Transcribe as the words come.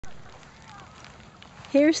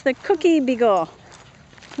Here's the cookie beagle.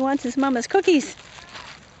 He wants his mama's cookies.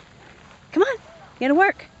 Come on, you gotta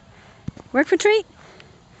work. Work for treat.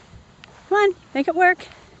 Come on, make it work.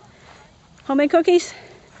 Homemade cookies,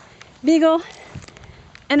 beagle,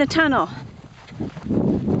 and a tunnel.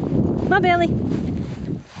 Come on, Bailey.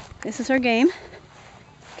 This is our game.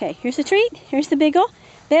 Okay, here's the treat. Here's the beagle.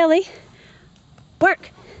 Bailey,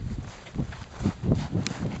 work.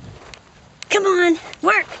 Come on,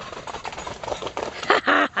 work.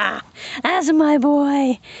 That's my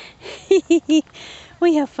boy.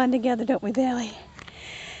 We have fun together, don't we, Bailey?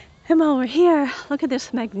 And while we're here, look at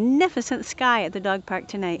this magnificent sky at the dog park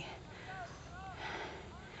tonight.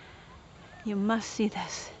 You must see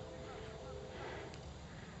this.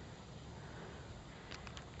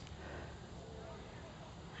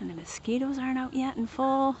 And the mosquitoes aren't out yet in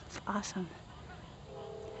full. It's awesome.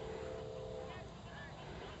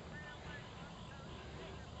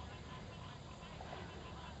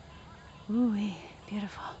 Ooh,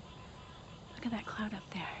 beautiful. Look at that cloud up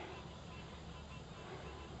there.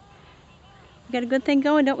 We got a good thing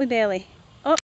going, don't we, Bailey?